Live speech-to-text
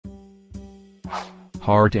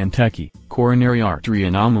Heartandtechy, Coronary Artery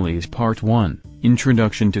Anomalies Part 1,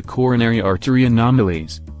 Introduction to Coronary Artery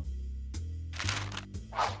Anomalies.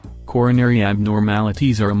 Coronary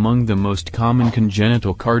abnormalities are among the most common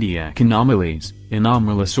congenital cardiac anomalies.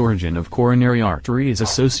 Anomalous origin of coronary artery is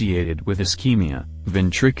associated with ischemia,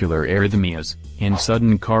 ventricular arrhythmias, and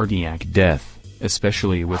sudden cardiac death,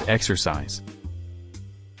 especially with exercise.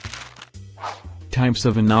 Types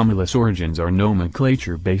of anomalous origins are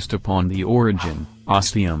nomenclature based upon the origin: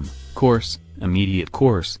 ostium, course, immediate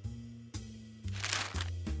course.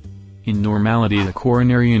 In normality, the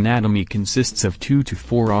coronary anatomy consists of 2 to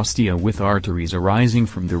 4 ostia with arteries arising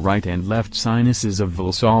from the right and left sinuses of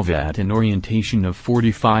Valsalva at an orientation of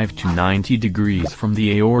 45 to 90 degrees from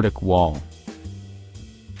the aortic wall.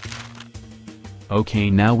 Okay,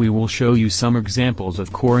 now we will show you some examples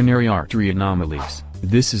of coronary artery anomalies.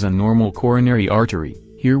 This is a normal coronary artery.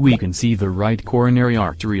 Here we can see the right coronary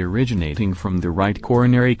artery originating from the right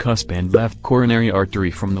coronary cusp and left coronary artery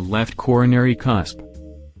from the left coronary cusp.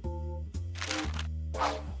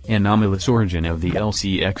 Anomalous origin of the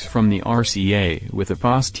LCX from the RCA with a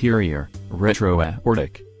posterior,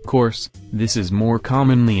 retroaortic, course. This is more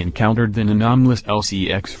commonly encountered than anomalous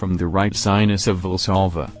LCX from the right sinus of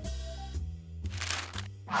Valsalva.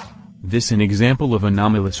 This an example of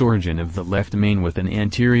anomalous origin of the left main with an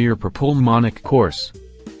anterior propulmonic course.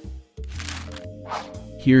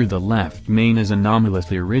 Here the left main is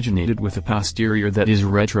anomalously originated with a posterior, that is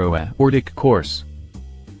retroaortic course.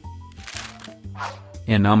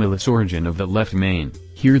 Anomalous origin of the left main.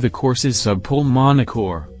 Here the course is subpulmonic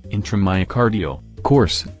or intramyocardial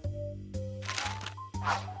course.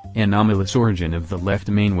 Anomalous origin of the left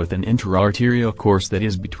main with an interarterial course, that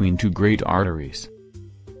is between 2 great arteries.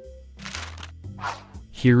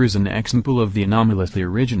 Here is an example of the anomalously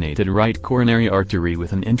originated right coronary artery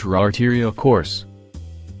with an interarterial course.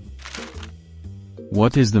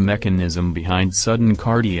 What is the mechanism behind sudden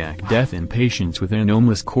cardiac death in patients with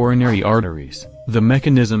anomalous coronary arteries? The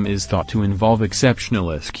mechanism is thought to involve exceptional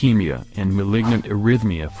ischemia and malignant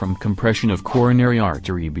arrhythmia from compression of coronary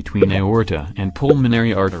artery between aorta and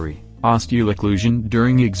pulmonary artery, osteocclusion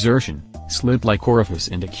during exertion, slit-like orifice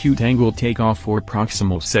and acute angle takeoff or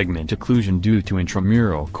proximal segment occlusion due to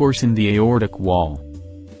intramural course in the aortic wall.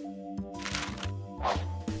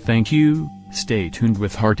 Thank you. Stay tuned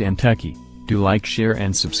with Heartandtechy. Do like, share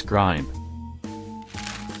and subscribe.